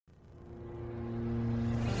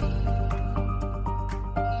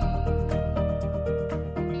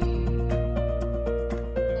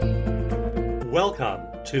Welcome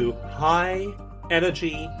to High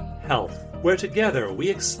Energy Health, where together we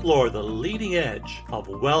explore the leading edge of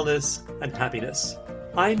wellness and happiness.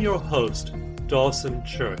 I'm your host, Dawson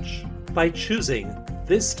Church. By choosing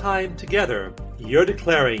this time together, you're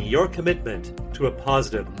declaring your commitment to a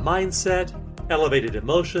positive mindset, elevated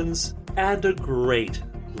emotions, and a great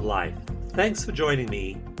life. Thanks for joining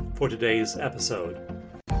me for today's episode.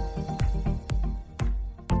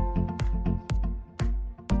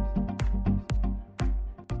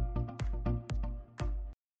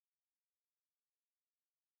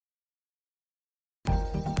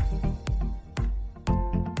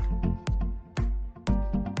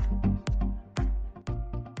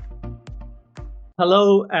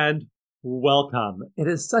 Hello and welcome. It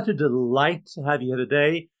is such a delight to have you here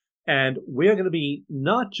today. And we're going to be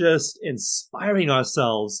not just inspiring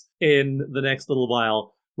ourselves in the next little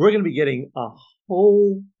while, we're going to be getting a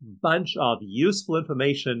whole bunch of useful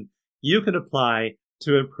information you can apply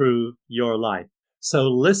to improve your life. So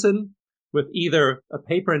listen with either a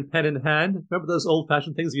paper and pen in hand. Remember those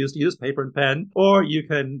old-fashioned things we used to use, paper and pen? Or you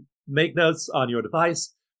can make notes on your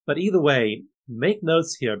device. But either way, make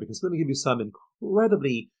notes here because we're going to give you some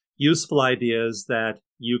incredibly useful ideas that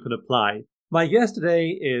you can apply. My guest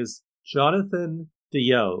today is Jonathan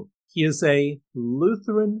DeYoe. He is a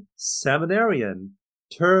Lutheran seminarian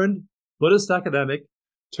turned Buddhist academic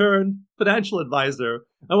turned financial advisor.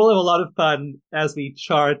 And we'll have a lot of fun as we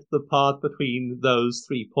chart the path between those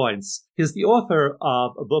 3 points. He's the author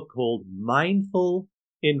of a book called Mindful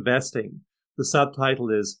Investing. The subtitle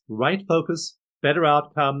is Right Focus, Better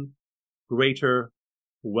Outcome, Greater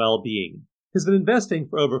Well-Being. He's been investing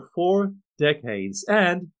for over 4 decades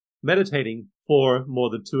and meditating for more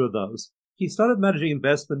than 2 of those. He started managing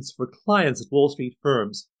investments for clients at Wall Street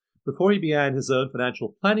firms before he began his own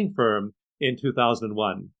financial planning firm in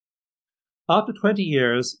 2001. After 20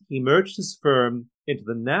 years, he merged his firm into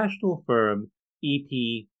the national firm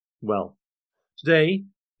EP Wealth. Today,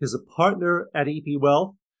 he's a partner at EP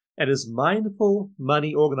Wealth, and his Mindful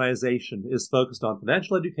Money organization is focused on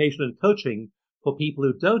financial education and coaching for people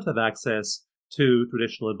who don't have access to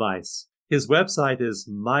traditional advice. His website is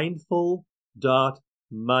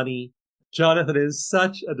mindful.money. Jonathan, it is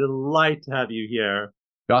such a delight to have you here.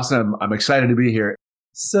 Dawson, I'm excited to be here.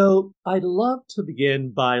 So I'd love to begin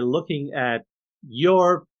by looking at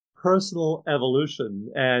your personal evolution.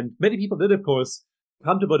 And many people did, of course,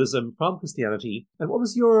 come to Buddhism from Christianity. And what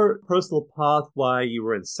was your personal path, why you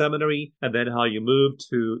were in seminary, and then how you moved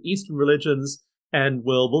to Eastern religions? And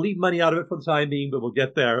we'll leave money out of it for the time being, but we'll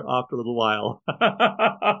get there after a little while.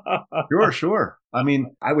 Sure. I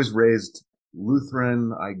mean, I was raised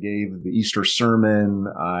Lutheran. I gave the Easter sermon.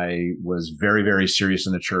 I was very, very serious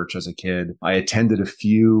in the church as a kid. I attended a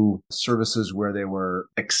few services where they were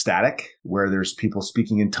ecstatic, where there's people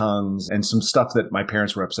speaking in tongues and some stuff that my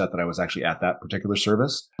parents were upset that I was actually at that particular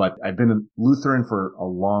service. But I've been a Lutheran for a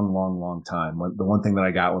long, long, long time. The one thing that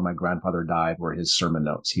I got when my grandfather died were his sermon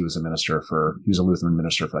notes. He was a Lutheran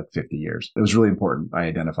minister for like 50 years. It was really important. I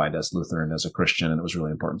identified as Lutheran, as a Christian, and it was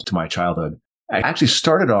really important to my childhood. I actually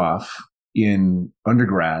started off in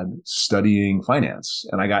undergrad studying finance,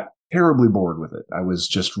 and I got terribly bored with it. I was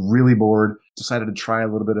just really bored, decided to try a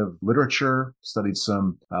little bit of literature, studied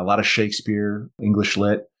a lot of Shakespeare, English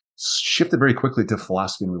lit, shifted very quickly to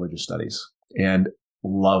philosophy and religious studies and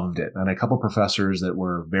loved it. And a couple of professors that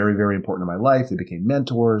were very, very important in my life, they became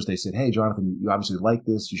mentors. They said, "Hey, Jonathan, you obviously like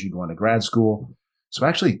this. You should go on to grad school." So I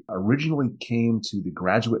actually originally came to the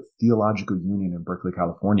Graduate Theological Union in Berkeley,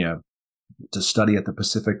 California, to study at the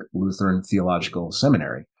Pacific Lutheran Theological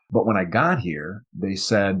Seminary. But when I got here, they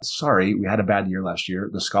said, "Sorry, we had a bad year last year.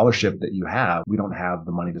 The scholarship that you have, we don't have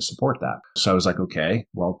the money to support that." So I was like, okay,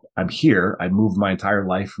 well, I'm here. I moved my entire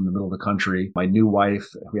life from the middle of the country. My new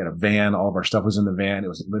wife, we had a van. All of our stuff was in the van. It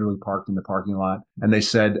was literally parked in the parking lot. And they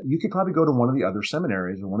said, "You could probably go to one of the other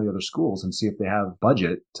seminaries or one of the other schools and see if they have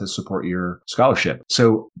budget to support your scholarship."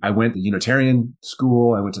 So I went to the Unitarian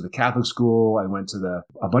school. I went to the Catholic school. I went to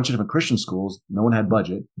a bunch of different Christian schools. No one had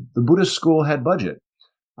budget. The Buddhist school had budget.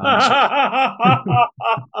 The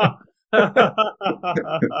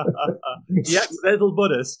accidental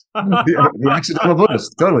Buddhist. the accidental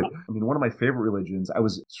Buddhist, totally. I mean, one of my favorite religions, I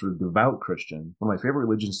was sort of devout Christian. One of my favorite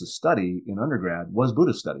religions to study in undergrad was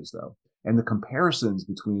Buddhist studies, though. And the comparisons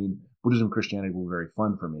between Buddhism and Christianity were very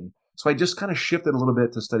fun for me. So I just kind of shifted a little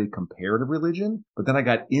bit to study comparative religion. But then I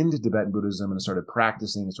got into Tibetan Buddhism and I started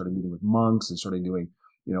practicing and started meeting with monks and started doing,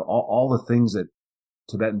 all the things that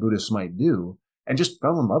Tibetan Buddhists might do. And just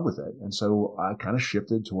fell in love with it. And so I kind of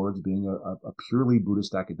shifted towards being a purely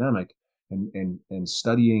Buddhist academic and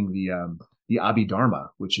studying the the Abhidharma,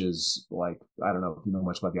 which is like, I don't know if you know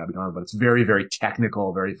much about the Abhidharma, but it's very, very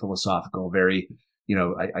technical, very philosophical, very,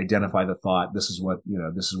 identify the thought. This is what,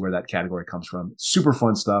 this is where that category comes from. Super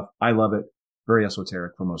fun stuff. I love it. Very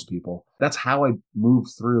esoteric for most people. That's how I moved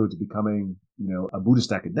through to becoming, a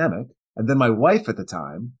Buddhist academic. And then my wife at the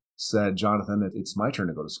time said, Jonathan, it's my turn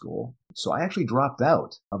to go to school. So I actually dropped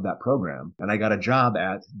out of that program and I got a job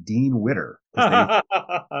at Dean Witter.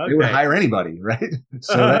 They would hire anybody, right?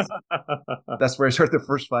 So that's where I started the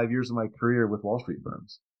first 5 years of my career with Wall Street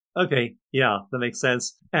firms. Okay. Yeah, that makes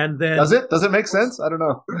sense. And then Does it make sense? I don't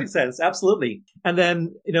know. It makes sense. Absolutely. And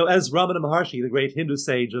then, as Ramana Maharshi, the great Hindu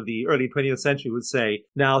sage of the early 20th century would say,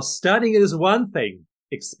 now studying it is one thing,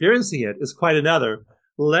 experiencing it is quite another.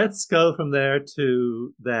 Let's go from there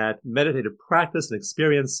to that meditative practice and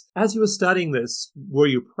experience. As you were studying this, were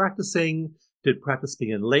you practicing? Did practice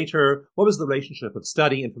begin later? What was the relationship of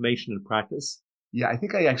study, information, and practice? Yeah, I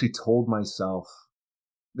think I actually told myself,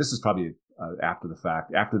 this is probably after the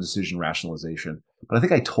fact, after the decision rationalization, but I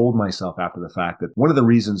think I told myself after the fact that one of the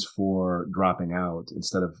reasons for dropping out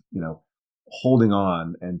instead of, holding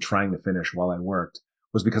on and trying to finish while I worked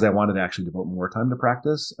was because I wanted to actually devote more time to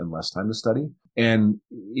practice and less time to study. And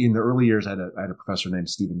in the early years, I had a professor named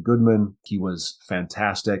Stephen Goodman. He was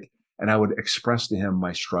fantastic. And I would express to him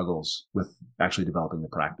my struggles with actually developing the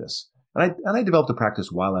practice. And I developed the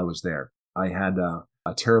practice while I was there. I had a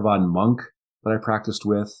Theravada monk that I practiced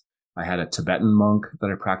with. I had a Tibetan monk that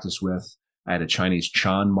I practiced with. I had a Chinese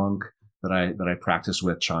Chan monk that I practiced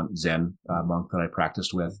with, Chan Zen monk that I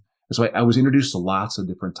practiced with. And so I was introduced to lots of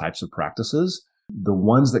different types of practices. The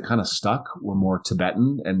ones that kind of stuck were more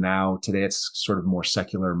Tibetan, and now today it's sort of more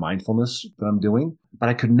secular mindfulness that I'm doing. But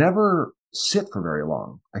I could never sit for very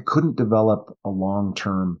long. I couldn't develop a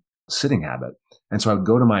long-term sitting habit. And so I would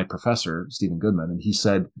go to my professor, Stephen Goodman, and he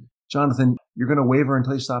said, Jonathan, you're going to waver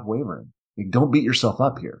until you stop wavering. Don't beat yourself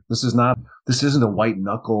up here. This isn't a white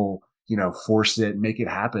knuckle, force it, make it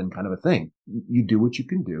happen kind of a thing. You do what you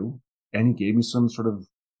can do. And he gave me some sort of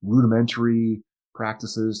rudimentary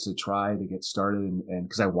practices to try to get started. And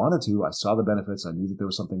because I wanted to, I saw the benefits. I knew that there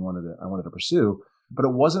was something I wanted to pursue, but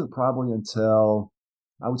it wasn't probably until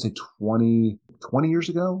I would say 20 years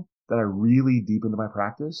ago that I really deepened my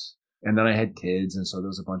practice. And then I had kids. And so there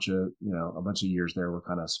was a bunch of years there were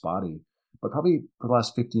kind of spotty. But probably for the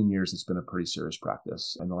last 15 years, it's been a pretty serious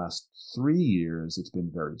practice. And the last 3 years, it's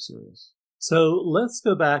been very serious. So let's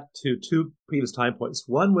go back to two previous time points.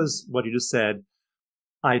 One was what you just said.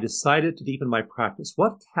 I decided to deepen my practice.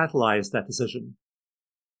 What catalyzed that decision?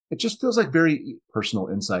 It just feels like very personal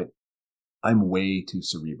insight. I'm way too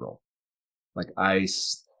cerebral. Like I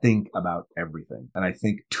think about everything and I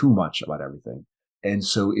think too much about everything. And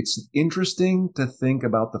so it's interesting to think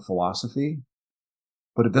about the philosophy,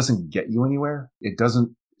 but it doesn't get you anywhere. It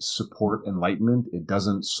doesn't support enlightenment. It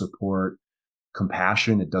doesn't support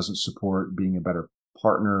compassion. It doesn't support being a better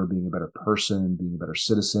partner, being a better person, being a better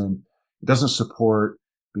citizen. It doesn't support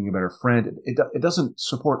being a better friend. It doesn't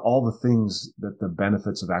support all the things that the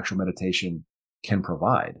benefits of actual meditation can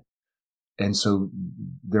provide. And so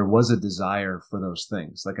there was a desire for those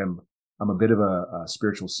things. Like I'm a bit of a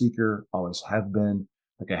spiritual seeker, always have been.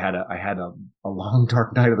 Like I had a long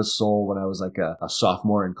dark night of the soul when I was like a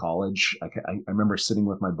sophomore in college. I remember sitting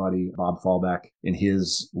with my buddy Bob Fallback in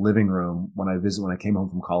his living room when I came home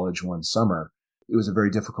from college one summer. It was a very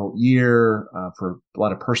difficult year for a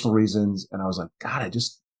lot of personal reasons, and I was like, God,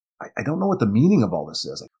 I don't know what the meaning of all this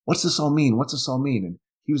is. Like, what's this all mean? What's this all mean? And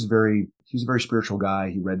he was a very spiritual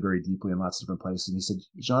guy. He read very deeply in lots of different places. And he said,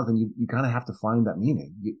 Jonathan, you kind of have to find that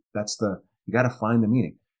meaning. You got to find the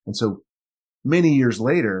meaning. And so many years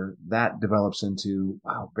later, that develops into,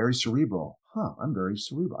 wow, very cerebral. I'm very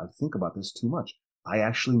cerebral. I think about this too much. I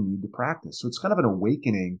actually need to practice. So it's kind of an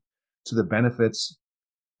awakening to the benefits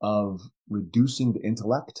of reducing the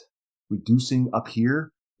intellect, reducing up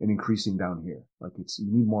here and increasing down here. Like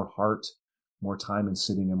you need more heart, more time in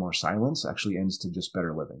sitting and more silence actually ends to just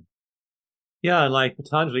better living. Yeah, and like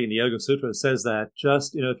Patanjali in the Yoga Sutra says that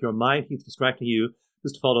just, if your mind keeps distracting you,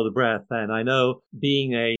 just follow the breath. And I know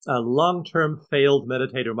being a long-term failed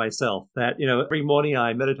meditator myself that, every morning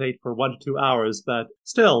I meditate for 1 to 2 hours, but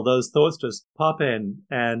still those thoughts just pop in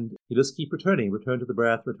and you just keep return to the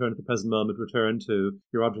breath, return to the present moment, return to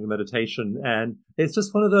your object of meditation. And it's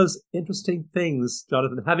just one of those interesting things,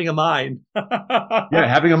 Jonathan, having a mind. Yeah,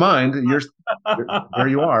 having a mind. There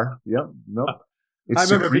you are. Yep. Nope. It's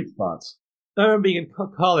secret thoughts. I remember being in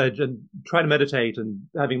college and trying to meditate and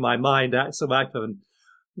having my mind so active. And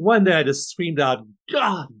one day I just screamed out,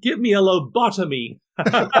 God, give me a lobotomy.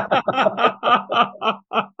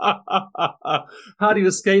 How do you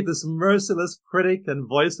escape this merciless critic and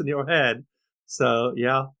voice in your head? So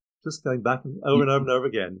yeah, just going back over You, and over and over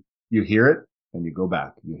again. you hear it and you go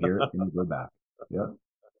back. You hear it and you go back. Yeah.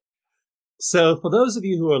 So for those of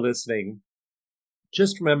you who are listening,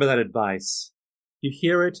 just remember that advice. You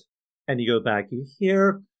hear it and you go back. You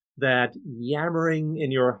hear that yammering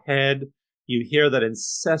in your head. You hear that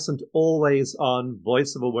incessant, always on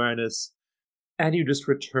voice of awareness, and you just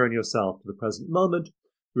return yourself to the present moment.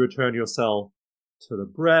 You return yourself to the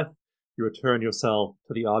breath. You return yourself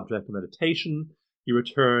to the object of meditation. You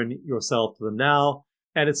return yourself to the now.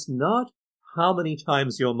 And it's not how many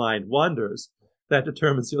times your mind wanders that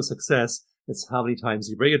determines your success. It's how many times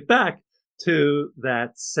you bring it back to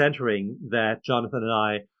that centering that Jonathan and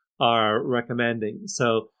I are recommending.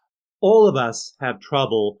 So all of us have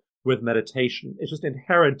trouble with meditation. It's just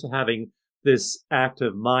inherent to having this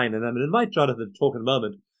active mind. And I'm going to invite Jonathan to talk in a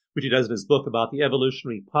moment, which he does in his book, about the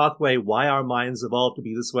evolutionary pathway, why our minds evolved to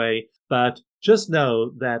be this way. But just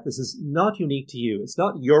know that this is not unique to you. It's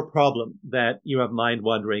not your problem that you have mind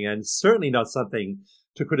wandering, and certainly not something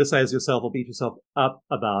to criticize yourself or beat yourself up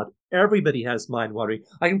about. Everybody has mind wandering.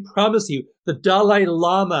 I can promise you, the Dalai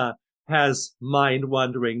Lama has mind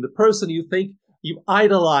wandering. The person you think you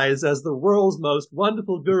idolize as the world's most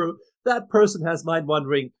wonderful guru, that person has mind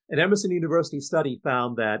wandering. An Emerson University study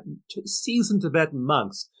found that seasoned Tibetan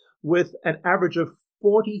monks with an average of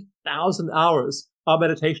 40,000 hours of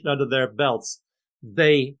meditation under their belts,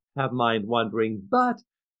 they have mind wandering, but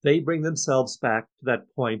they bring themselves back to that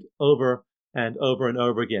point over and over and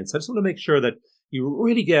over again. So I just want to make sure that you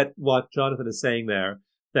really get what Jonathan is saying there,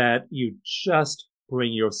 that you just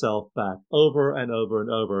bring yourself back over and over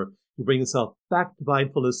and over. You bring yourself back to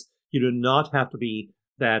mindfulness. You do not have to be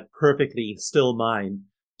that perfectly still mind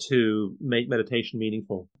to make meditation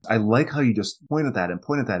meaningful. I like how you just point at that and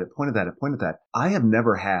point at that and point at that and point at that. I have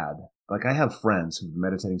never had, like, I have friends who've been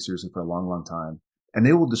meditating seriously for a long, long time, and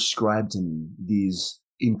they will describe to me these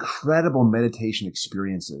incredible meditation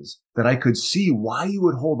experiences that I could see why you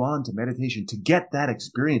would hold on to meditation to get that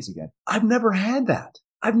experience again. I've never had that.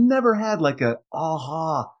 I've never had like a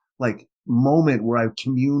aha, like moment where I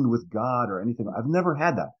communed with God or anything. I've never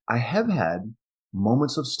had that. I have had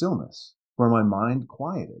moments of stillness where my mind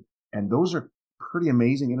quieted. And those are pretty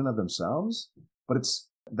amazing in and of themselves, but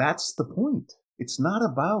that's the point. It's not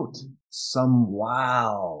about some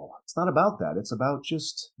wow. It's not about that. It's about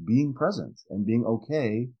just being present and being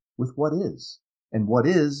okay with what is. And what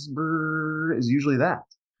is usually that,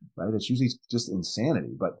 right? It's usually just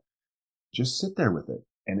insanity, but just sit there with it.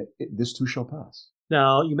 And this too shall pass.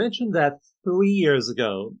 Now, you mentioned that 3 years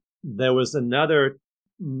ago, there was another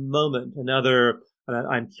moment,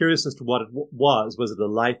 I'm curious as to what it was. Was it a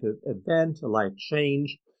life event, a life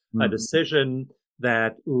change, a decision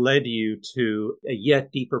that led you to a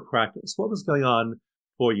yet deeper practice? What was going on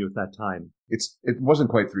for you at that time? It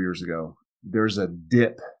wasn't quite 3 years ago. There's a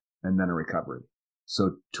dip and then a recovery.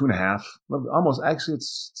 So 2.5, almost, actually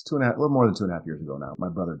it's 2.5, a little more than 2.5 years ago now. My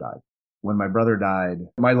brother died. When my brother died,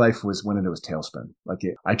 my life went into a tailspin.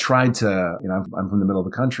 I tried to, I'm from the middle of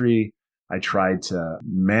the country. I tried to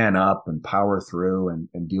man up and power through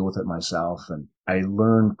and deal with it myself. And I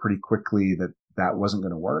learned pretty quickly that wasn't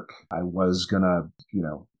going to work. I was going to,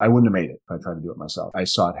 I wouldn't have made it if I tried to do it myself. I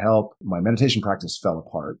sought help. My meditation practice fell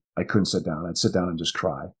apart. I couldn't sit down. I'd sit down and just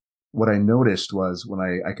cry. What I noticed was when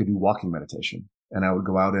I could do walking meditation, and I would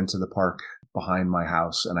go out into the park behind my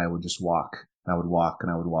house and I would just walk. I would walk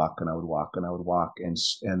and I would walk and I would walk and I would walk and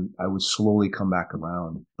I would slowly come back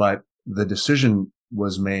around. But the decision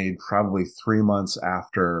was made probably 3 months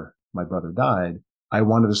after my brother died. I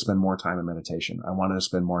wanted to spend more time in meditation. I wanted to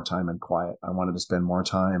spend more time in quiet. I wanted to spend more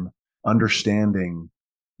time understanding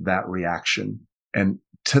that reaction. And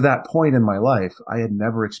to that point in my life, I had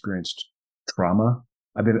never experienced trauma.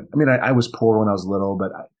 I was poor when I was little,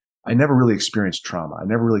 but I never really experienced trauma. I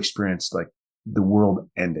never really experienced like the world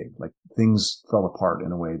ending, like things fell apart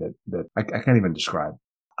in a way that I can't even describe.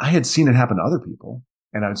 I had seen it happen to other people,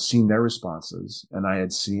 and I'd seen their responses, and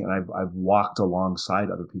I've walked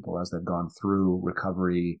alongside other people as they've gone through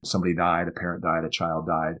recovery. Somebody died, a parent died, a child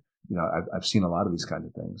died. I've seen a lot of these kinds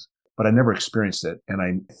of things, but I never experienced it. And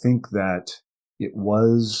I think that it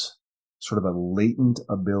was sort of a latent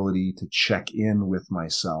ability to check in with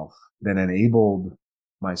myself that enabled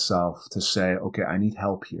myself to say, okay, I need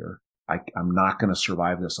help here. I'm not going to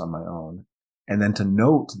survive this on my own. And then to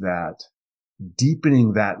note that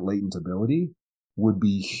deepening that latent ability would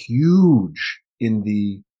be huge in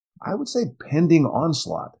the, I would say, pending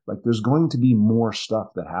onslaught. Like there's going to be more stuff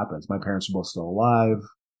that happens. My parents are both still alive.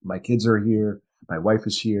 My kids are here. My wife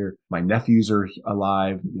is here. My nephews are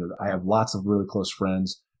alive. I have lots of really close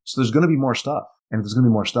friends. So there's going to be more stuff. And if there's going to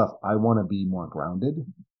be more stuff, I want to be more grounded.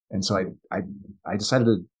 And so I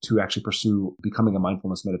decided to actually pursue becoming a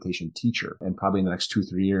mindfulness meditation teacher. And probably in the next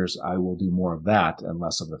 2-3 years, I will do more of that and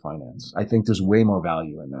less of the finance. I think there's way more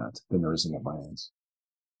value in that than there is in the finance.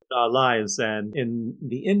 Our lives, and in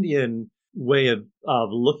the Indian way of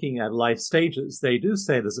looking at life stages, they do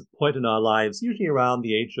say there's a point in our lives, usually around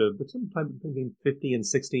the age of sometime between 50 and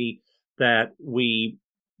 60, that we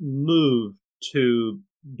move to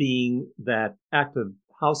being that active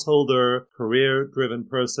householder, career-driven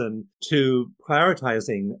person, to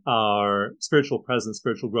prioritizing our spiritual presence,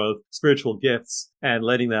 spiritual growth, spiritual gifts, and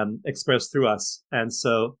letting them express through us. And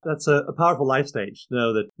so that's a powerful life stage. To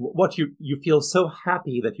know that what you feel so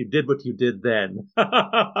happy that you did what you did then.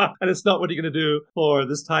 And it's not what you're going to do for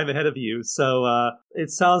this time ahead of you. So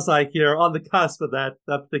it sounds like you're on the cusp of that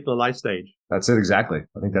particular life stage. That's it exactly.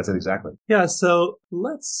 I think that's it exactly. Yeah, so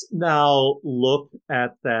let's now look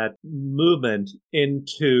at that movement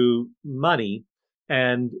into money.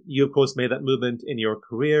 And you, of course, made that movement in your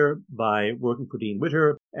career by working for Dean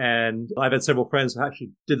Witter. And I've had several friends who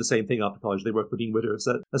actually did the same thing after college. They worked for Dean Witter as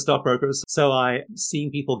stockbrokers. So I've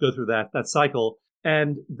seen people go through that cycle.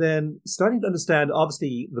 And then starting to understand,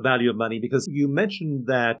 obviously, the value of money, because you mentioned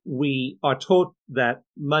that we are taught that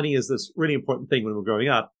money is this really important thing when we're growing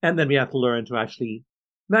up. And then we have to learn to actually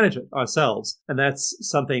manage it ourselves. And that's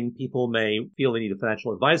something people may feel they need a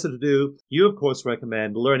financial advisor to do. You, of course,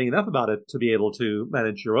 recommend learning enough about it to be able to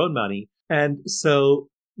manage your own money. And so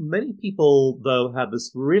many people, though, have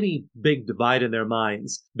this really big divide in their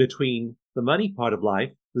minds between the money part of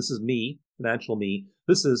life. This is me, financial me.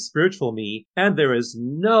 This is spiritual me. And there is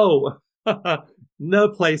no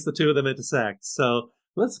place the two of them intersect. So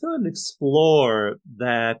let's go and explore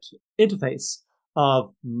that interface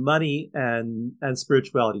of money and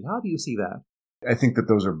spirituality. How do you see that? I think that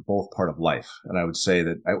those are both part of life. And I would say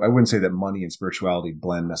that I wouldn't say that money and spirituality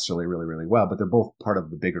blend necessarily really, really well, but they're both part of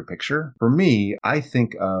the bigger picture. For me, I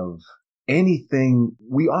think of anything.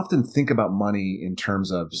 We often think about money in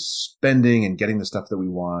terms of spending and getting the stuff that we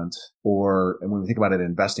want. And when we think about it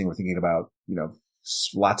investing, we're thinking about,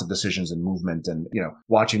 lots of decisions and movement and,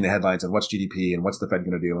 watching the headlines and what's GDP and what's the Fed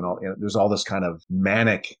going to do and all. There's all this kind of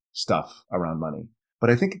manic stuff around money. But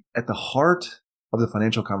I think at the heart of the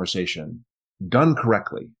financial conversation, done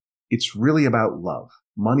correctly, it's really about love.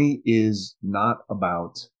 Money is not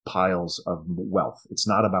about piles of wealth. It's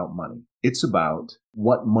not about money. It's about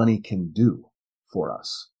what money can do for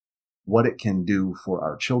us, what it can do for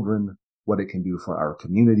our children, what it can do for our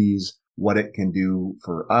communities, what it can do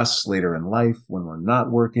for us later in life when we're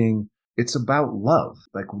not working. It's about love.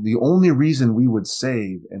 Like the only reason we would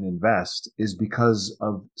save and invest is because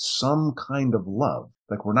of some kind of love.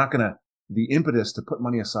 Like we're not going to, the impetus to put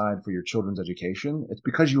money aside for your children's education, it's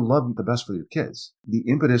because you love the best for your kids. The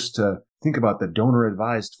impetus to think about the donor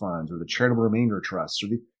advised funds or the charitable remainder trusts,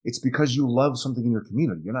 it's because you love something in your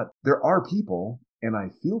community. There are people, and I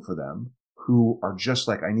feel for them, who are just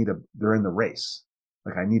like, they're in the race.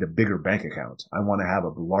 Like I need a bigger bank account. I want to have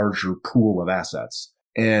a larger pool of assets.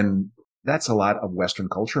 And that's a lot of Western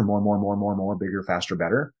culture, more, bigger, faster,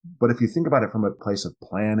 better. But if you think about it from a place of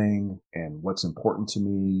planning and what's important to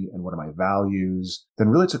me and what are my values, then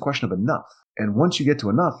really it's a question of enough. And once you get to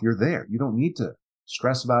enough, you're there. You don't need to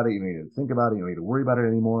stress about it. You don't need to think about it. You don't need to worry about it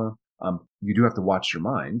anymore. You do have to watch your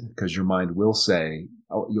mind because your mind will say,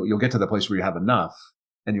 you'll get to the place where you have enough.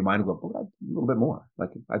 And your mind will go, a little bit more. Like,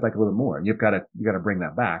 I'd like a little bit more. And you got to bring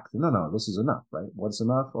that back. No, this is enough, right? What's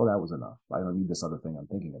enough? Oh, that was enough. I don't need this other thing I'm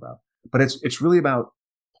thinking about. But it's really about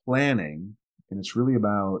planning, and it's really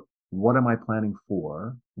about what am I planning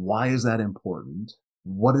for? Why is that important?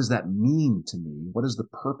 What does that mean to me? What is the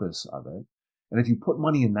purpose of it? And if you put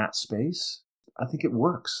money in that space, I think it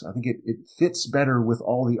works. I think it fits better with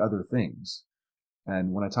all the other things.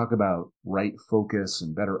 And when I talk about right focus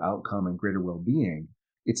and better outcome and greater well-being,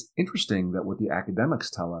 it's interesting that what the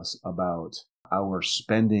academics tell us about our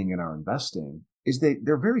spending and our investing is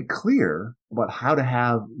they're very clear about how to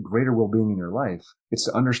have greater well-being in your life. It's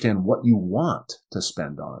to understand what you want to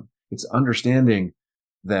spend on. It's understanding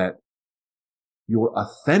that your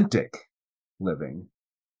authentic living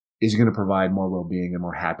is going to provide more well-being and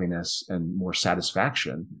more happiness and more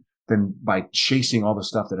satisfaction than by chasing all the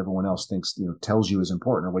stuff that everyone else thinks, tells you is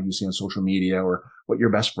important, or what you see on social media, or what your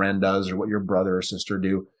best friend does, or what your brother or sister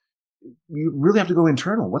do. You really have to go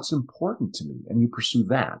internal. What's important to me? And you pursue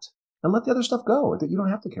that and let the other stuff go. You don't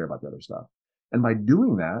have to care about the other stuff. And by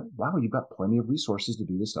doing that, wow, you've got plenty of resources to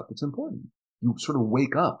do the stuff that's important. You sort of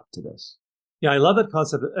wake up to this. Yeah, I love that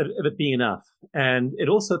concept of it being enough. And it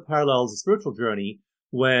also parallels the spiritual journey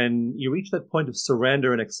when you reach that point of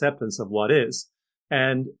surrender and acceptance of what is.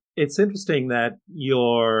 And it's interesting that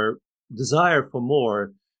your desire for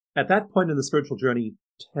more at that point in the spiritual journey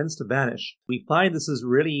tends to vanish. We find this is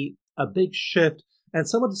really a big shift and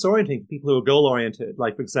somewhat disorienting for people who are goal-oriented.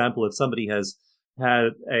 Like, for example, if somebody has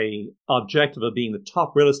had a objective of being the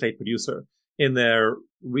top real estate producer in their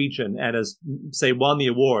region and has, say, won the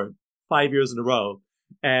award 5 years in a row,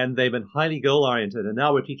 and they've been highly goal-oriented, and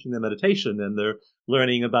now we're teaching them meditation, and they're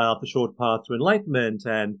learning about the short path to enlightenment,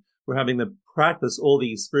 and we're having them practice all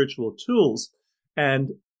these spiritual tools. And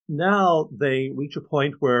now they reach a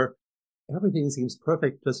point where everything seems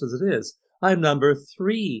perfect just as it is. I'm number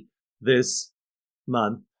 3 this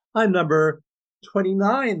month. I'm number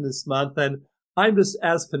 29 this month, and I'm just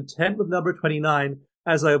as content with number 29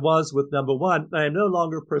 as I was with number 1. I am no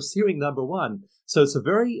longer pursuing number 1. So it's a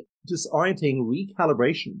very disorienting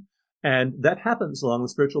recalibration. And that happens along the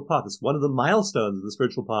spiritual path. It's one of the milestones of the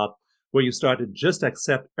spiritual path where you start to just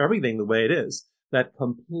accept everything the way it is. That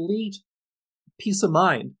complete peace of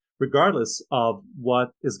mind, regardless of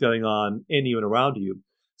what is going on in you and around you.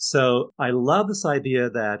 So I love this idea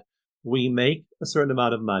that we make a certain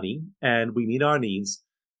amount of money and we meet our needs,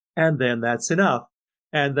 and then that's enough.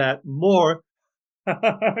 And that more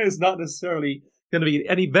is not necessarily going to be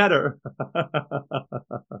any better.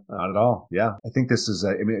 Not at all. Yeah. I think this is,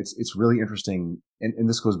 it's really interesting. And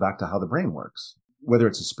this goes back to how the brain works, whether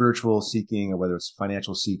it's a spiritual seeking or whether it's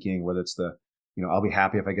financial seeking, whether it's I'll be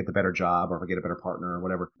happy if I get the better job or if I get a better partner or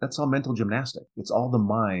whatever. That's all mental gymnastic. It's all the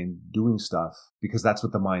mind doing stuff because that's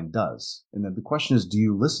what the mind does. And then the question is, do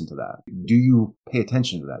you listen to that? Do you pay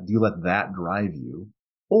attention to that? Do you let that drive you?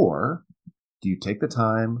 Or do you take the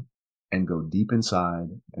time and go deep inside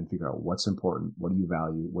and figure out what's important? What do you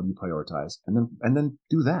value? What do you prioritize? And then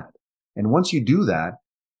do that. And once you do that,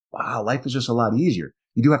 wow, life is just a lot easier.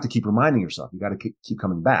 You do have to keep reminding yourself. You got to keep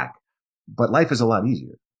coming back, but life is a lot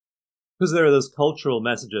easier. Because there are those cultural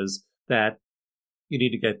messages that you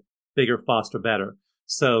need to get bigger, faster, better.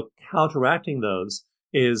 So counteracting those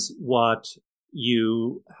is what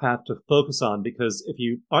you have to focus on, because if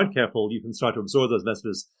you aren't careful, you can start to absorb those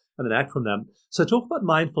messages and then act from them. So talk about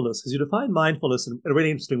mindfulness, because you define mindfulness in a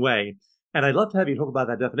really interesting way. And I'd love to have you talk about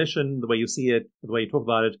that definition, the way you see it, the way you talk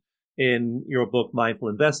about it in your book, Mindful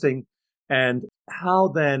Investing, and how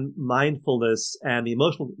then mindfulness and the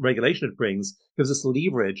emotional regulation it brings gives us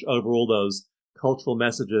leverage over all those cultural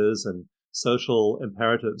messages and social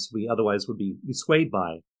imperatives we otherwise would be swayed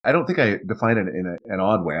by. I don't think I define it in an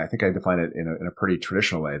odd way. I think I define it in a pretty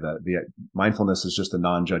traditional way, that the mindfulness is just a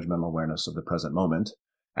non-judgmental awareness of the present moment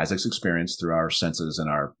as it's experienced through our senses and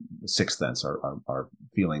our sixth sense, our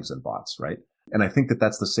feelings and thoughts, right? And I think that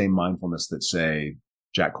that's the same mindfulness that, say,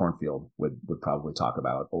 Jack Kornfield would probably talk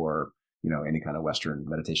about, or any kind of Western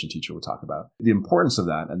meditation teacher would talk about. The importance of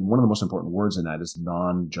that, and one of the most important words in that, is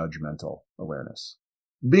non-judgmental awareness.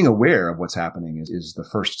 Being aware of what's happening is the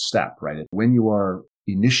first step, right? When you are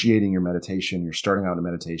initiating your meditation, you're starting out in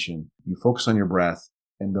meditation, you focus on your breath,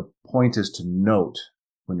 and the point is to note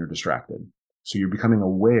when you're distracted. So you're becoming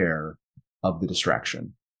aware of the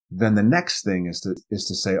distraction. Then the next thing is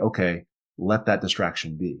to say, okay, let that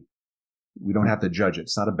distraction be. We don't have to judge it.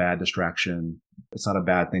 It's not a bad distraction. It's not a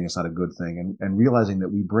bad thing. It's not a good thing. And realizing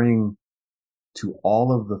that we bring to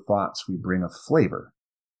all of the thoughts, we bring a flavor,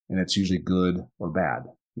 and it's usually good or bad.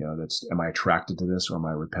 Am I attracted to this or am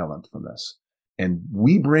I repellent from this? And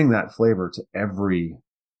we bring that flavor to every,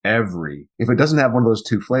 if it doesn't have one of those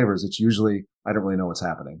two flavors, it's usually, I don't really know what's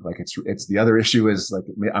happening. Like it's the other issue is like,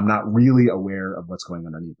 I'm not really aware of what's going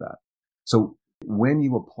underneath that. So when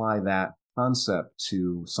you apply that concept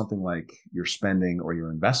to something like your spending or your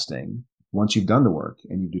investing, once you've done the work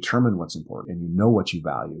and you've determined what's important and you know what you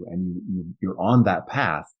value and you're on that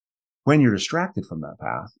path, when you're distracted from that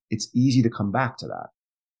path, it's easy to come back to that.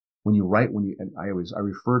 And I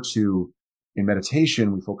refer to, in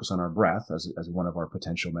meditation, we focus on our breath as one of our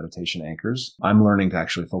potential meditation anchors. I'm learning to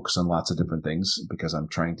actually focus on lots of different things because I'm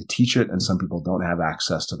trying to teach it, and some people don't have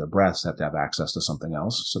access to their breaths, have to have access to something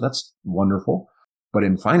else. So that's wonderful. But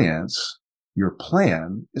in finance, your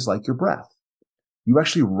plan is like your breath. You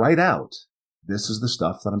actually write out, this is the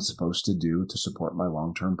stuff that I'm supposed to do to support my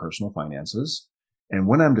long-term personal finances. And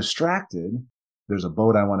when I'm distracted, there's a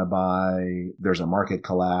boat I want to buy, there's a market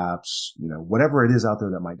collapse, whatever it is out there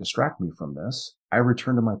that might distract me from this, I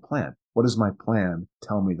return to my plan. What does my plan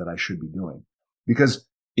tell me that I should be doing? Because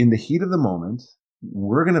in the heat of the moment,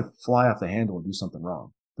 we're going to fly off the handle and do something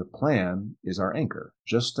wrong. The plan is our anchor.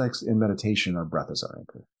 Just like in meditation, our breath is our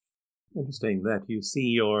anchor. Interesting that you see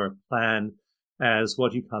your plan as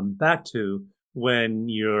what you come back to when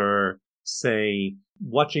you're, say,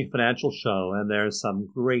 watching a financial show and there's some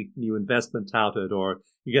great new investment touted, or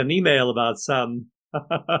you get an email about some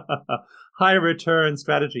high return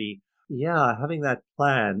strategy. Yeah, having that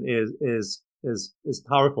plan is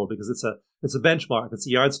powerful because it's a benchmark. It's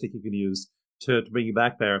a yardstick you can use to bring you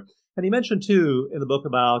back there. And he mentioned too in the book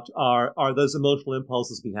about are those emotional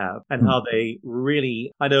impulses we have and how they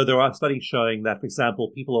really, I know there are studies showing that, for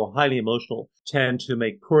example, people who are highly emotional tend to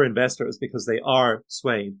make poor investors because they are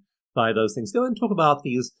swayed by those things. Go and talk about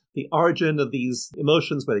the origin of these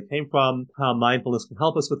emotions, where they came from, how mindfulness can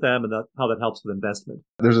help us with them, and how that helps with investment.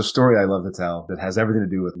 There's a story I love to tell that has everything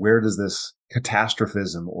to do with where does this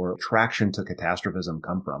catastrophism or attraction to catastrophism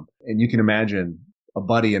come from? And you can imagine a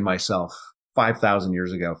buddy and myself 5,000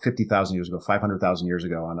 years ago, 50,000 years ago, 500,000 years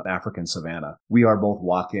ago on an African savanna. We are both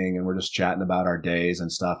walking and we're just chatting about our days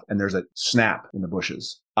and stuff. And there's a snap in the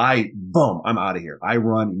bushes. Boom, I'm out of here. I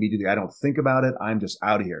run immediately. I don't think about it. I'm just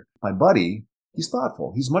out of here. My buddy, he's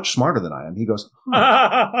thoughtful. He's much smarter than I am. He goes,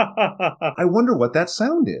 I wonder what that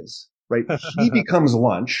sound is, right? He becomes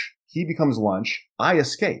lunch. I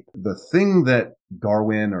escape. The thing that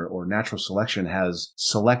Darwin or natural selection has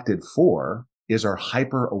selected for is our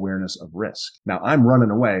hyper awareness of risk. Now I'm running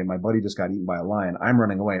away. My buddy just got eaten by a lion. I'm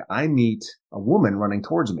running away. I meet a woman running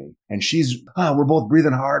towards me and we're both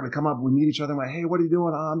breathing hard. We come up, we meet each other. I'm like, hey, what are you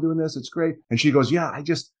doing? Oh, I'm doing this. It's great. And she goes, yeah, I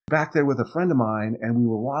just back there with a friend of mine and we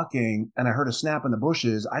were walking and I heard a snap in the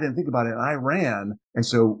bushes. I didn't think about it and I ran. And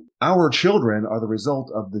so our children are the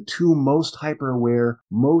result of the two most hyper aware,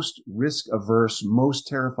 most risk averse, most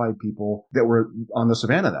terrified people that were on the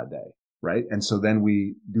savannah that day. Right. And so then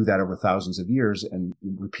we do that over thousands of years and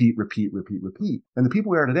repeat. And the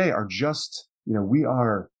people we are today are just, we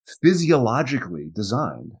are physiologically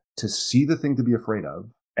designed to see the thing to be afraid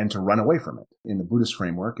of and to run away from it. In the Buddhist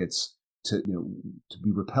framework, it's to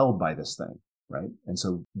be repelled by this thing. Right. And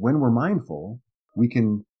so when we're mindful, we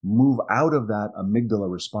can move out of that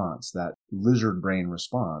amygdala response, that lizard brain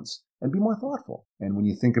response, and be more thoughtful. And when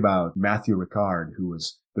you think about Matthew Ricard,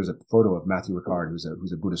 there's a photo of Matthew Ricard,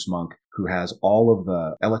 who's a Buddhist monk who has all of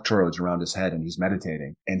the electrodes around his head and he's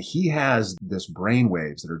meditating. And he has this brain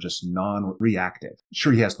waves that are just non-reactive.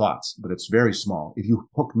 Sure, he has thoughts, but it's very small. If you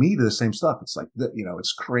hook me to the same stuff, it's like,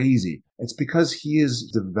 it's crazy. It's because he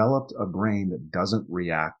has developed a brain that doesn't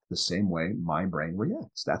react the same way my brain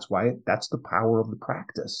reacts. That's the power of the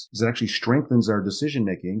practice, is it actually strengthens our decision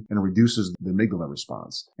making and reduces the amygdala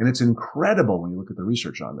response. And it's incredible when you look at the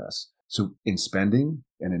research on this. So in spending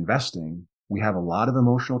and investing, we have a lot of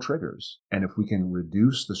emotional triggers. And if we can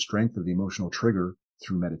reduce the strength of the emotional trigger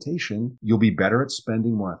through meditation, you'll be better at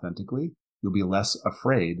spending more authentically. You'll be less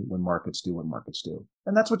afraid when markets do what markets do.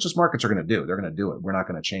 And that's what just markets are going to do. They're going to do it. We're not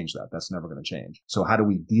going to change that. That's never going to change. So how do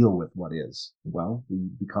we deal with what is? Well, we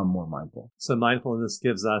become more mindful. So mindfulness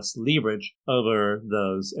gives us leverage over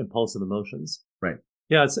those impulsive emotions. Right.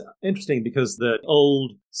 Yeah, it's interesting because the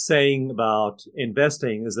old saying about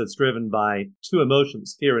investing is that it's driven by two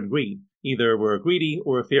emotions, fear and greed. Either we're greedy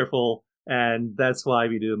or we're fearful, and that's why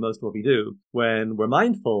we do most of what we do. When we're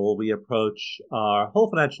mindful, we approach our whole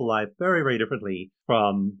financial life very, very differently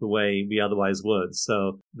from the way we otherwise would.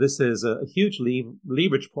 So this is a huge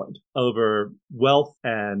leverage point over wealth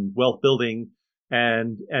and wealth building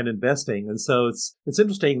and investing. And so it's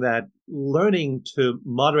interesting that learning to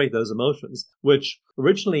moderate those emotions, which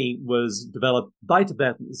originally was developed by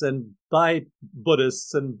Tibetans and by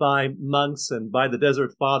Buddhists and by monks and by the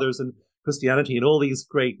Desert Fathers and Christianity and all these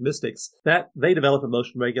great mystics, that they developed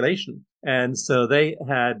emotion regulation. And so they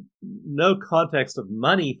had no context of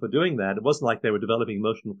money for doing that. It wasn't like they were developing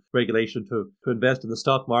emotional regulation to invest in the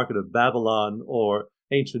stock market of Babylon or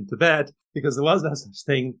ancient Tibet, because there was no such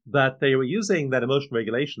thing, but they were using that emotion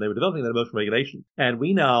regulation. They were developing that emotion regulation. And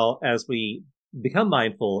we now, as we become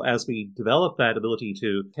mindful, as we develop that ability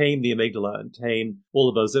to tame the amygdala and tame all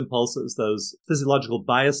of those impulses, those physiological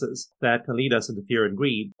biases that can lead us into fear and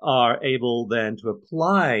greed, are able then to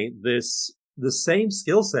apply the same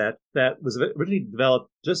skill set that was originally developed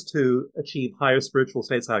just to achieve higher spiritual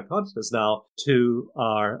states, higher consciousness, now to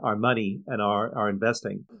our money and our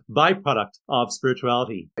investing, byproduct of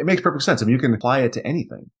spirituality. It makes perfect sense. I mean, you can apply it to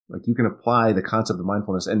anything. Like you can apply the concept of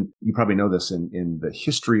mindfulness, and you probably know this in the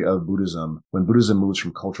history of Buddhism. When Buddhism moves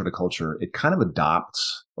from culture to culture, it kind of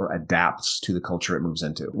adopts or adapts to the culture it moves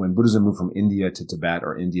into. When Buddhism moved from India to Tibet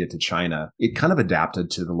or India to China, it kind of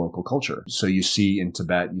adapted to the local culture. So you see in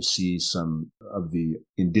Tibet, you see some of the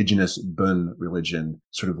indigenous Bön religion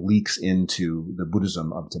sort of leaks into the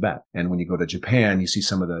Buddhism of Tibet. And when you go to Japan, you see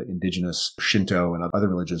some of the indigenous Shinto and other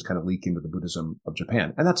religions kind of leak into the Buddhism of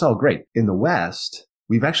Japan. And that's all great. In the West,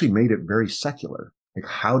 we've actually made it very secular. Like,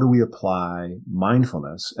 how do we apply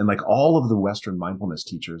mindfulness? And like all of the Western mindfulness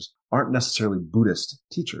teachers aren't necessarily Buddhist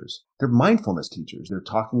teachers. They're mindfulness teachers. They're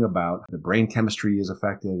talking about the brain chemistry is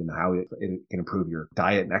affected and how it can improve your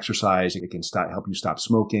diet and exercise. It can help you stop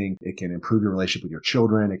smoking. It can improve your relationship with your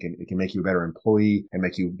children. It can make you a better employee and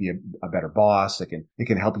make you be a better boss. It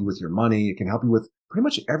can help you with your money. It can help you with pretty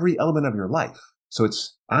much every element of your life. So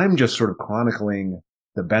I'm just sort of chronicling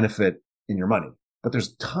the benefit in your money. But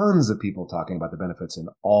there's tons of people talking about the benefits in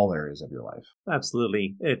all areas of your life.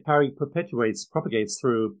 Absolutely. It propagates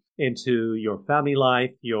through into your family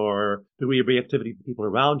life, your degree of reactivity to people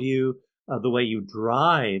around you, the way you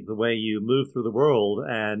drive, the way you move through the world,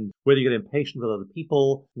 and whether you get impatient with other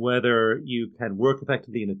people, whether you can work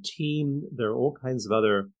effectively in a team. There are all kinds of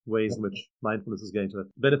other ways in which mindfulness is going to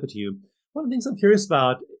benefit you. One of the things I'm curious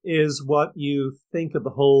about is what you think of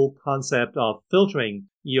the whole concept of filtering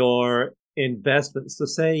your investments. So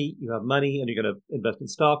say you have money and you're going to invest in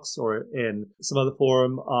stocks or in some other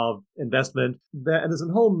form of investment. And there's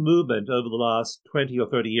a whole movement over the last 20 or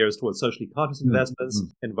 30 years towards socially conscious investments,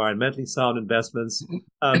 environmentally sound investments.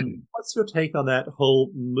 What's your take on that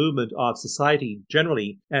whole movement of society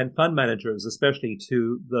generally and fund managers, especially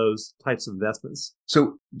to those types of investments?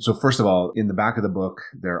 So first of all, in the back of the book,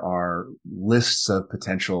 there are lists of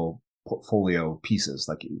potential portfolio pieces,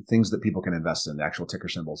 like things that people can invest in, the actual ticker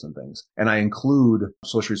symbols and things. And I include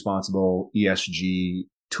socially responsible ESG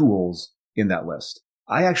tools in that list.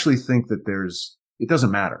 I actually think that it doesn't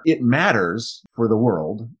matter. It matters for the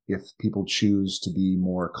world if people choose to be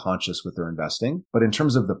more conscious with their investing. But in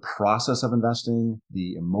terms of the process of investing,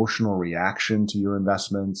 the emotional reaction to your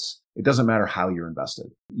investments, it doesn't matter how you're invested.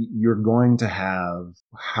 You're going to have,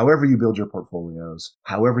 however you build your portfolios,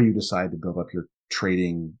 however you decide to build up your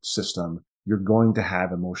trading system, you're going to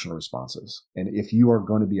have emotional responses. And if you are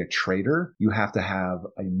going to be a trader, you have to have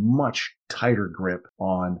a much tighter grip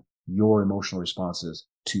on your emotional responses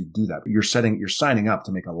to do that. You're signing up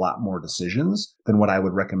to make a lot more decisions than what I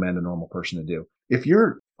would recommend a normal person to do. If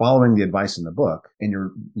you're following the advice in the book and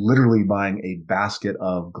you're literally buying a basket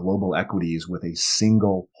of global equities with a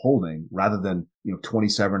single holding rather than,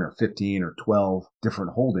 27 or 15 or 12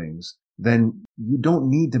 different holdings, then you don't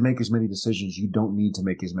need to make as many decisions. You don't need to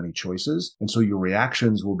make as many choices. And so your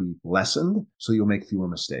reactions will be lessened. So you'll make fewer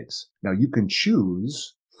mistakes. Now you can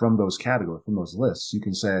choose from those categories, from those lists. You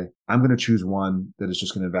can say, I'm going to choose one that is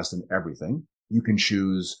just going to invest in everything. You can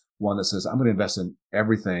choose one that says, I'm going to invest in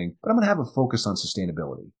everything, but I'm going to have a focus on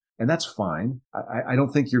sustainability. And that's fine. I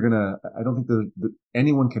don't think that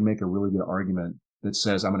anyone can make a really good argument that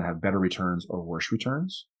says I'm going to have better returns or worse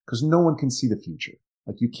returns, because no one can see the future.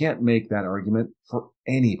 Like, you can't make that argument for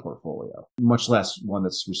any portfolio, much less one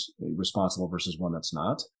that's responsible versus one that's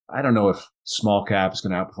not. I don't know if small cap is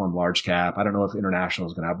going to outperform large cap. I don't know if international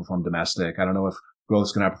is going to outperform domestic. I don't know if growth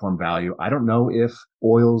is going to outperform value. I don't know if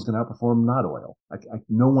oil is going to outperform not oil.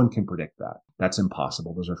 No one can predict that. That's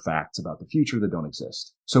impossible. Those are facts about the future that don't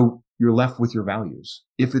exist. So you're left with your values.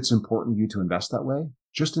 If it's important to you to invest that way,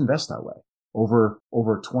 just invest that way. Over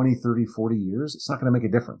 20, 30, 40 years, it's not going to make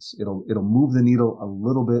a difference. It'll move the needle a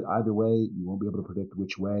little bit either way. You won't be able to predict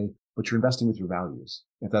which way, but you're investing with your values.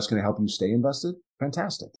 If that's going to help you stay invested,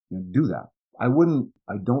 fantastic. Do that. I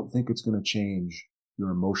don't think it's going to change your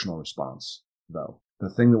emotional response, though. The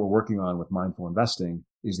thing that we're working on with mindful investing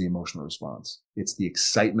is the emotional response. It's the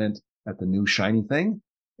excitement at the new shiny thing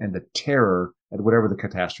and the terror at whatever the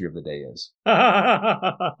catastrophe of the day is.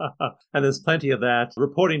 And there's plenty of that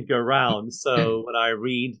reporting to go around. So when I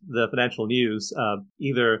read the financial news,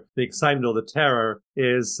 either the excitement or the terror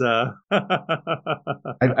is... I've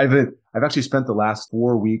actually spent the last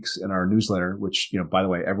 4 weeks in our newsletter, which, by the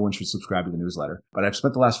way, everyone should subscribe to the newsletter. But I've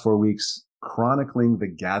spent the last 4 weeks chronicling the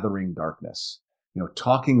gathering darkness,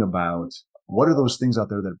 talking about what are those things out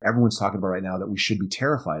there that everyone's talking about right now that we should be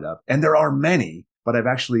terrified of. And there are many. But I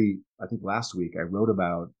think last week I wrote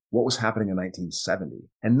about what was happening in 1970.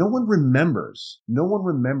 And no one remembers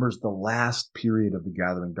the last period of the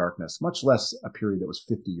gathering darkness, much less a period that was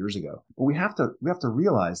 50 years ago. But we have to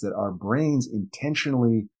realize that our brains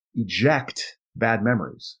intentionally eject bad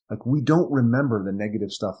memories. Like, we don't remember the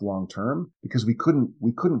negative stuff long term because we couldn't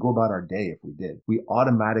go about our day if we did. We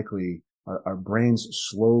automatically, our brains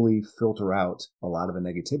slowly filter out a lot of the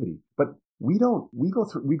negativity. But we go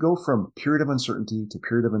from period of uncertainty to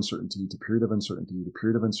period of uncertainty to period of uncertainty to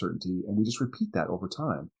period of uncertainty, and we just repeat that over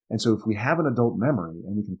time. And so if we have an adult memory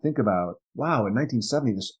and we can think about, wow, in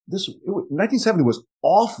 1970, 1970 was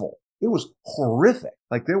awful. It was horrific.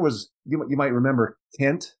 Like, there was, you might remember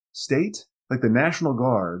Kent State, like the National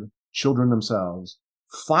Guard, children themselves,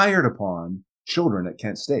 fired upon children at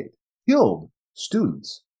Kent State, killed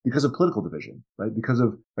students. because of political division, right? Because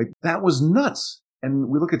of like, that was nuts. And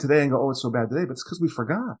we look at today and go, oh, it's so bad today, but it's because we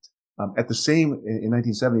forgot. In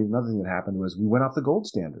 1970, another thing that happened was we went off the gold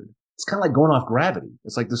standard. It's kind of like going off gravity.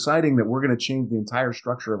 It's like deciding that we're going to change the entire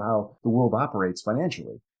structure of how the world operates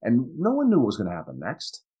financially. And no one knew what was going to happen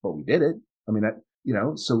next, but we did it. I mean,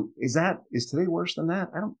 so is today worse than that?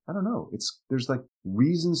 I don't know. There's like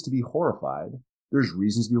reasons to be horrified. There's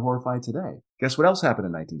reasons to be horrified today. Guess what else happened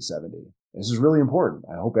in 1970? This is really important.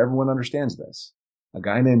 I hope everyone understands this. A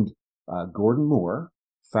guy named Gordon Moore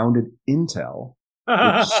founded Intel,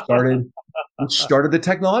 which started the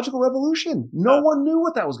technological revolution. No one knew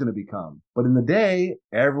what that was going to become. But in the day,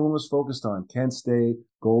 everyone was focused on Kent State,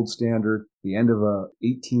 gold standard, the end of a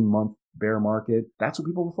 18-month bear market. That's what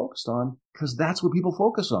people were focused on because that's what people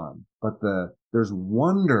focus on. But there's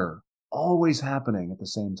wonder always happening at the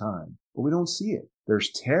same time, but we don't see it.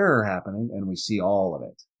 There's terror happening and we see all of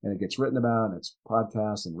it. And it gets written about and it's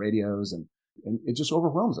podcasts and radios and it just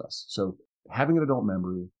overwhelms us. So having an adult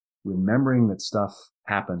memory, remembering that stuff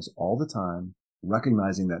happens all the time,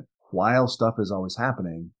 recognizing that while stuff is always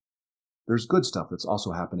happening, there's good stuff that's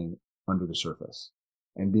also happening under the surface,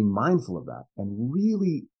 and being mindful of that and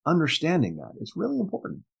really understanding that. It's really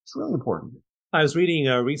important. It's really important. I was reading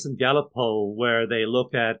a recent Gallup poll where they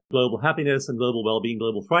looked at global happiness and global well-being,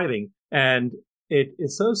 global thriving, and it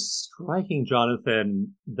is so striking,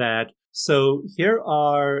 Jonathan, that so here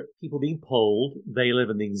are people being polled. They live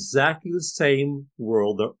in exactly the same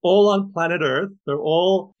world. They're all on planet Earth. They're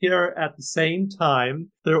all here at the same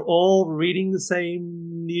time. They're all reading the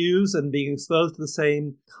same news and being exposed to the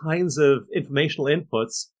same kinds of informational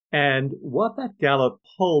inputs. And what that Gallup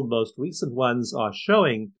poll, most recent ones, are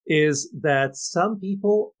showing is that some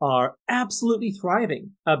people are absolutely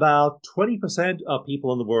thriving. About 20% of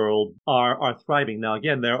people in the world are thriving. Now,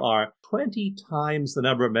 again, there are 20 times the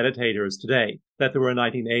number of meditators today that there were in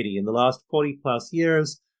 1980. In the last 40 plus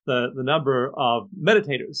years, the number of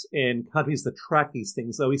meditators in countries that track these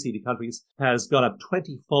things, OECD countries, has gone up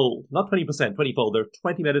 20-fold. Not 20%, 20-fold. There are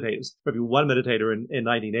 20 meditators for every one meditator in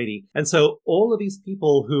 1980. And so all of these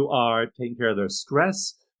people who are taking care of their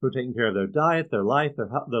stress, who are taking care of their diet, their life,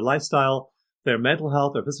 their lifestyle, their mental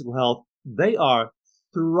health, their physical health, they are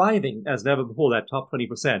thriving as never before, that top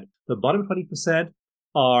 20%. The bottom 20%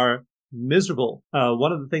 are miserable.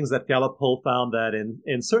 One of the things that Gallup poll found that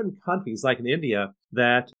in certain countries, like in India,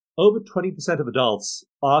 that over 20% of adults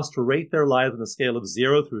asked to rate their lives on a scale of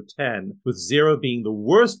 0 through 10, with 0 being the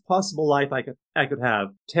worst possible life I could have,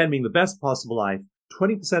 10 being the best possible life.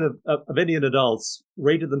 20% of Indian adults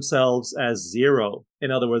rated themselves as 0.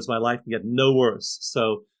 In other words, my life can get no worse.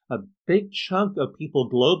 So a big chunk of people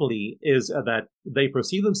globally is that they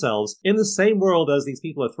perceive themselves in the same world as these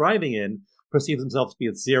people are thriving in, perceive themselves to be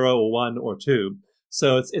at 0 or 1 or 2.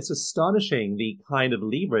 So it's astonishing the kind of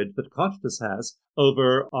leverage that consciousness has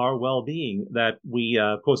over our well-being, that we,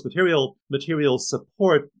 of course, material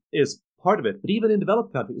support is part of it. But even in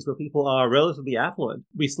developed countries where people are relatively affluent,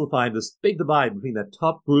 we still find this big divide between that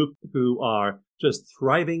top group who are just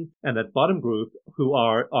thriving and that bottom group who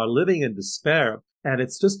are living in despair. And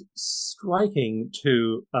it's just striking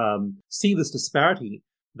to see this disparity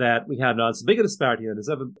that we have now. It's a bigger disparity than it's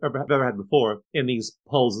ever had before in these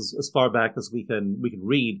polls as far back as we can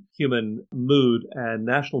read human mood and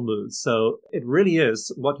national moods. So it really is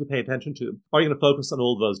what you pay attention to. Are you going to focus on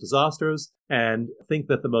all of those disasters and think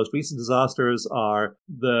that the most recent disasters are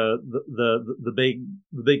the big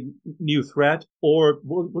new threat, or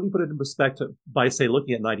will you put it in perspective by, say,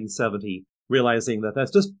 looking at 1970? Realizing that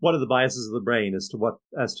that's just one of the biases of the brain as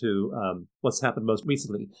to what's happened most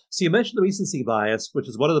recently. So you mentioned the recency bias, which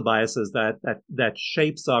is one of the biases that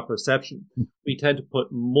shapes our perception. We tend to put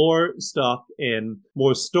more stock in,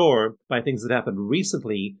 more store by things that happened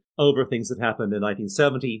recently over things that happened in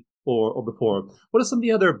 1970 or before. What are some of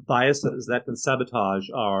the other biases that can sabotage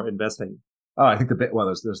our investing? Oh, I think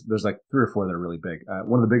there's like 3 or 4 that are really big.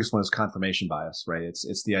 One of the biggest ones is confirmation bias, right?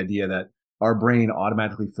 It's the idea that our brain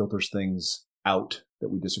automatically filters things out that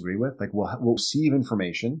we disagree with. Like we'll receive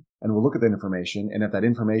information and we'll look at that information. And if that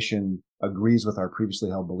information agrees with our previously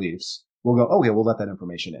held beliefs, we'll go, okay, we'll let that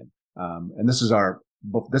information in. And this is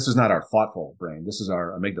not our thoughtful brain. This is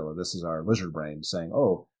our amygdala. This is our lizard brain saying,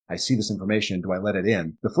 oh, I see this information. Do I let it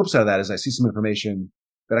in? The flip side of that is I see some information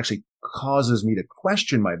that actually causes me to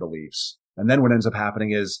question my beliefs. And then what ends up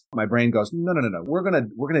happening is my brain goes, no. We're going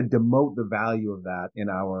to demote the value of that in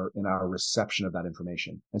our reception of that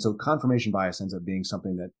information. And so confirmation bias ends up being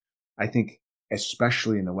something that I think,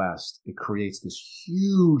 especially in the West, it creates this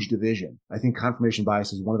huge division. I think confirmation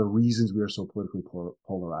bias is one of the reasons we are so politically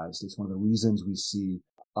polarized. It's one of the reasons we see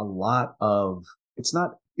a lot of,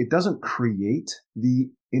 it doesn't create the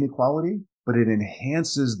inequality, but it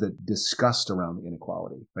enhances the disgust around the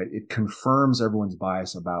inequality, right? It confirms everyone's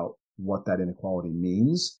bias about what that inequality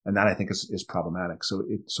means. And that I think is problematic. So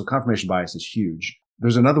confirmation bias is huge.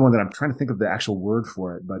 There's another one that I'm trying to think of the actual word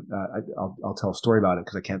for it, but I'll tell a story about it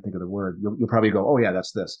because I can't think of the word. You'll probably go, oh yeah,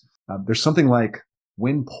 that's this. There's something like,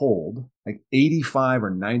 when polled, like 85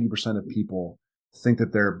 or 90% of people think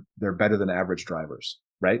that they're better than average drivers,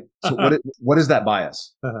 right? So what is that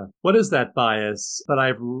bias? What is that bias? But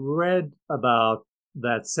I've read about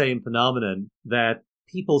that same phenomenon, that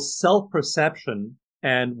people's self-perception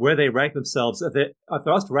and where they rank themselves, if they're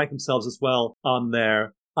asked to rank themselves as well on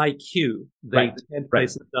their IQ, they tend to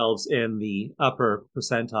place themselves in the upper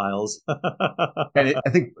percentiles. And I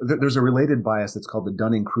think there's a related bias that's called the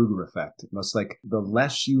Dunning-Kruger effect. It's like the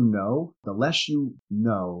less you know,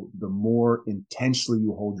 the more intensely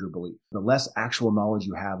you hold your belief. The less actual knowledge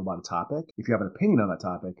you have about a topic, if you have an opinion on that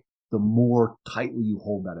topic, the more tightly you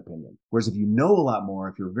hold that opinion. Whereas if you know a lot more,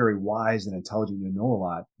 if you're very wise and intelligent, you know a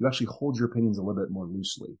lot, you actually hold your opinions a little bit more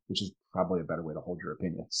loosely, which is probably a better way to hold your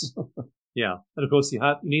opinions. Yeah. And of course, you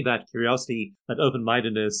need that curiosity, that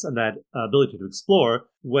open-mindedness, and that ability to explore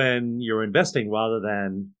when you're investing rather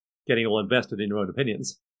than getting all invested in your own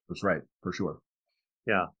opinions. That's right, for sure.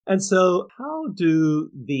 Yeah. And so how do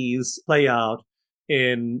these play out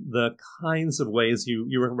in the kinds of ways you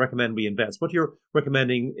recommend we invest? What you're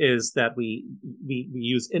recommending is that we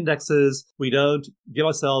use indexes. We don't give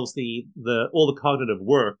ourselves all the cognitive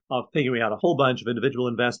work of figuring out a whole bunch of individual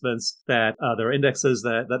investments, that there are indexes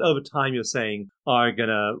that over time you're saying are going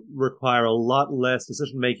to require a lot less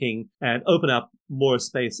decision making and open up more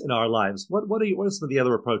space in our lives. What are some of the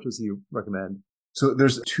other approaches you recommend? So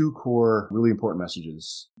there's two core really important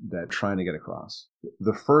messages that I'm trying to get across.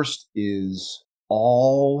 The first is,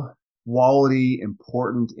 all quality,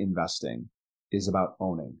 important investing is about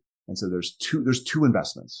owning. And so there's two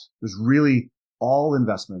investments. There's really, all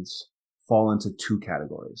investments fall into two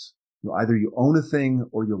categories. Either you own a thing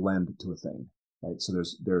or you lend to a thing, right? So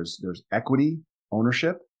there's equity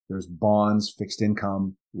ownership, there's bonds, fixed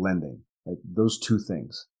income, lending, right? Those two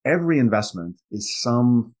things. Every investment is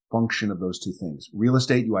some function of those two things. Real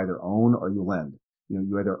estate, you either own or you lend.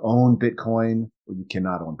 You either own Bitcoin or you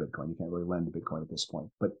cannot own Bitcoin. You can't really lend to Bitcoin at this point.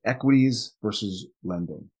 But equities versus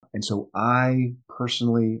lending. And so I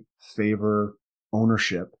personally favor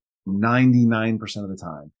ownership 99% of the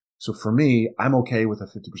time. So for me, I'm okay with a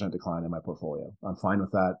 50% decline in my portfolio. I'm fine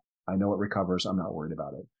with that. I know it recovers. I'm not worried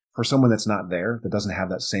about it. For someone that's not there, that doesn't have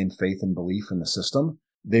that same faith and belief in the system,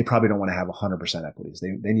 they probably don't want to have 100% equities.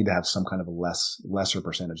 They need to have some kind of a lesser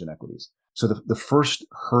percentage in equities. So the first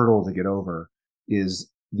hurdle to get over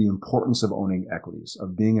is the importance of owning equities,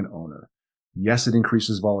 of being an owner. Yes, it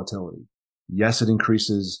increases volatility. Yes, it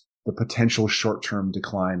increases the potential short-term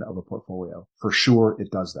decline of a portfolio. For sure,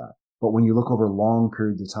 it does that. But when you look over long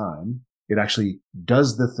periods of time, it actually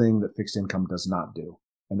does the thing that fixed income does not do.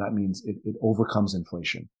 And that means it overcomes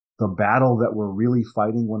inflation. The battle that we're really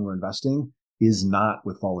fighting when we're investing is not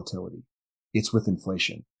with volatility. It's with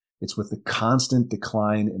inflation. It's with the constant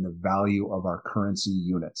decline in the value of our currency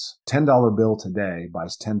units. $10 bill today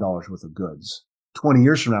buys $10 worth of goods. 20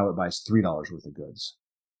 years from now, it buys $3 worth of goods.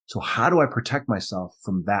 So how do I protect myself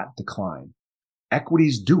from that decline?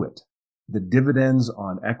 Equities do it. The dividends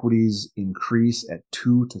on equities increase at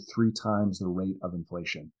 2 to 3 times the rate of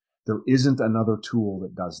inflation. There isn't another tool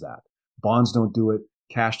that does that. Bonds don't do it.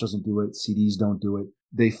 Cash doesn't do it. CDs don't do it.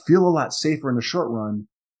 They feel a lot safer in the short run.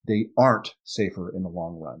 They aren't safer in the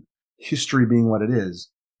long run. History being what it is,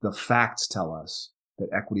 the facts tell us that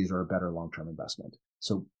equities are a better long-term investment.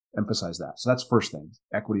 So emphasize that. So that's first thing,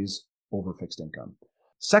 equities over fixed income.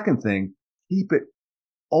 Second thing, keep it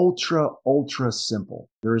ultra simple.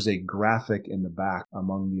 There is a graphic in the back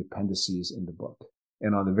among the appendices in the book.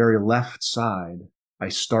 And on the very left side, I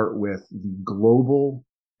start with the global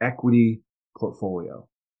equity portfolio.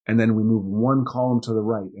 And then we move one column to the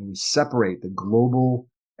right and we separate the global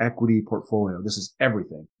equity portfolio. This is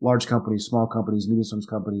everything. Large companies, small companies, medium-sized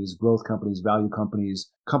companies, growth companies, value companies,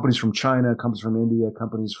 companies from China, companies from India,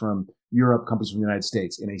 companies from Europe, companies from the United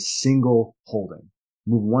States in a single holding.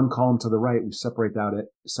 Move one column to the right, we separate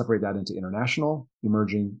that into international,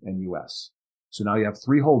 emerging, and US. So now you have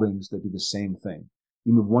 3 holdings that do the same thing.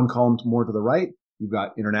 You move one column more to the right, you've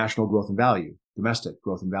got international growth and value, domestic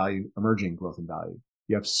growth and value, emerging growth and value.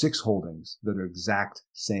 You have 6 holdings that are exact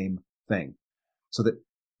same thing. So that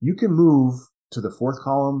you can move to the 4th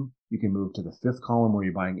column, you can move to the 5th column where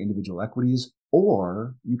you're buying individual equities,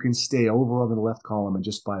 or you can stay over on the left column and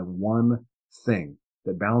just buy one thing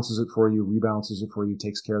that balances it for you, rebalances it for you,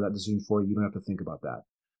 takes care of that decision for you. You don't have to think about that.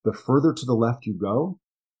 The further to the left you go,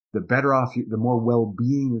 the better off, the more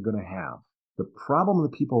well-being you're going to have. The problem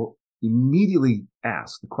that people immediately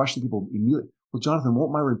ask, the question people immediately, well, Jonathan,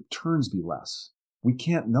 won't my returns be less? We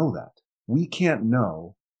can't know that. We can't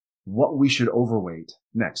know what we should overweight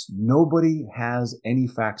next. Nobody has any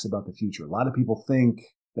facts about the future. A lot of people think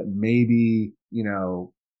that maybe,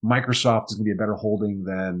 Microsoft is going to be a better holding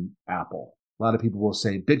than Apple. A lot of people will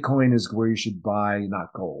say Bitcoin is where you should buy,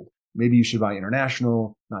 not gold. Maybe you should buy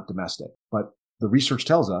international, not domestic. But the research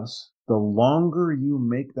tells us the longer you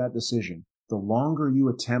make that decision, the longer you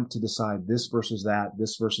attempt to decide this versus that,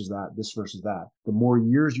 this versus that, this versus that, the more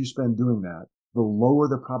years you spend doing that, the lower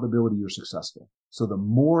the probability you're successful. So the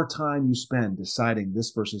more time you spend deciding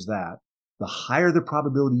this versus that, the higher the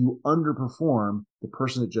probability you underperform the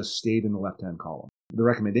person that just stayed in the left-hand column. The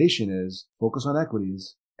recommendation is focus on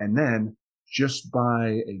equities and then just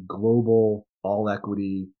buy a global, all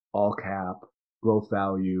equity, all cap, growth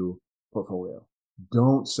value portfolio.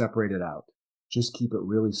 Don't separate it out. Just keep it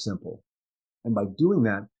really simple. And by doing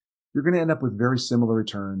that, you're going to end up with very similar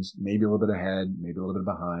returns, maybe a little bit ahead, maybe a little bit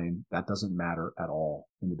behind. That doesn't matter at all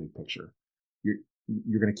in the big picture.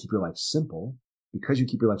 You're going to keep your life simple. Because you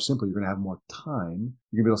keep your life simple, you're going to have more time.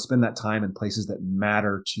 You're going to be able to spend that time in places that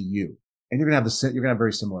matter to you. And you're going to have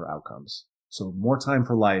very similar outcomes. So more time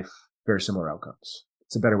for life, very similar outcomes.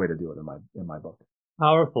 It's a better way to do it in my book.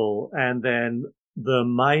 Powerful. And then the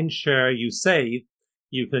mind share you save,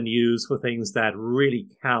 you can use for things that really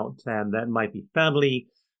count. And that might be family.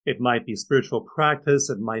 It might be spiritual practice.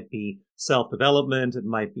 It might be self-development. It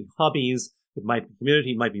might be hobbies. It might be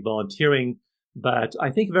community. It might be volunteering. But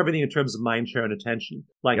I think of everything in terms of mind share and attention.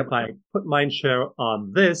 Like if I put mind share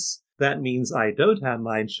on this, that means I don't have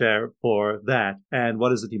mind share for that. And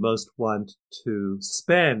what is it you most want to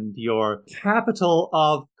spend your capital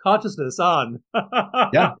of consciousness on?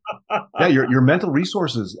 Yeah. Your mental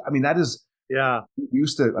resources. I mean, that is, yeah. We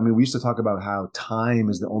used to talk about how time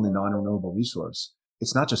is the only non-renewable resource.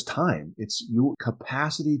 It's not just time. It's your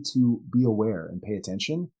capacity to be aware and pay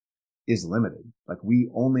attention is limited. Like we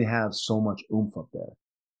only have so much oomph up there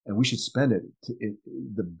and we should spend it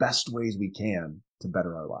the best ways we can to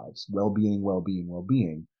better our lives. Well-being,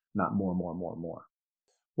 not more.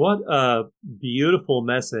 What a beautiful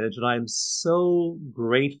message. And I'm so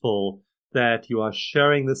grateful that you are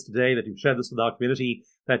sharing this today, that you've shared this with our community,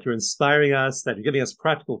 that you're inspiring us, that you're giving us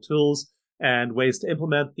practical tools and ways to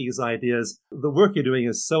implement these ideas. The work you're doing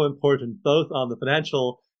is so important, both on the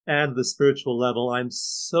financial and the spiritual level. I'm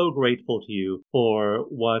so grateful to you for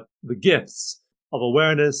what the gifts of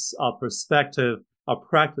awareness, of perspective, of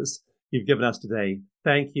practice you've given us today.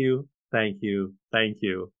 Thank you, thank you, thank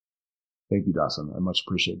you. Thank you, Dawson. I much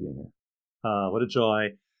appreciate being here. What a joy.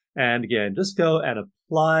 And again, just go and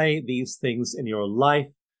apply these things in your life.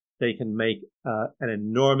 They can make an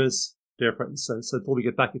enormous difference. So until we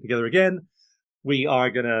get back together again, we are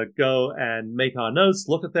going to go and make our notes,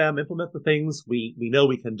 look at them, implement the things we know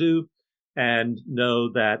we can do, and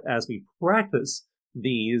know that as we practice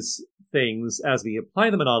these things, as we apply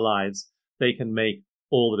them in our lives, they can make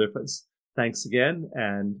all the difference. Thanks again,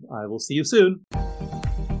 and I will see you soon.